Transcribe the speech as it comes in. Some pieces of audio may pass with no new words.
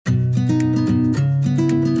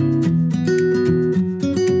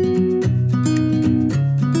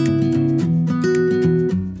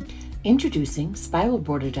Introducing Spiral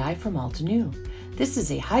Border Die from Altenew. This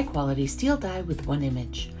is a high-quality steel die with one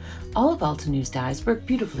image. All of Altenew's dies work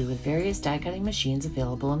beautifully with various die-cutting machines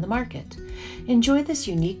available in the market. Enjoy this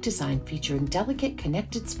unique design featuring delicate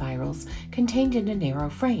connected spirals contained in a narrow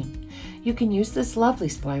frame. You can use this lovely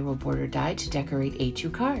spiral border die to decorate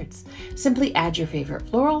A2 cards. Simply add your favorite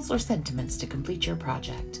florals or sentiments to complete your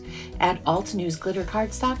project. Add Altenew's glitter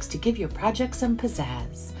cardstocks to give your project some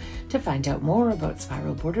pizzazz. To find out more about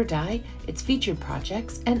Spiral Border Die, its featured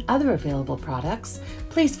projects, and other available products,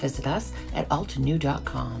 please visit us at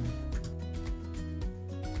altenew.com.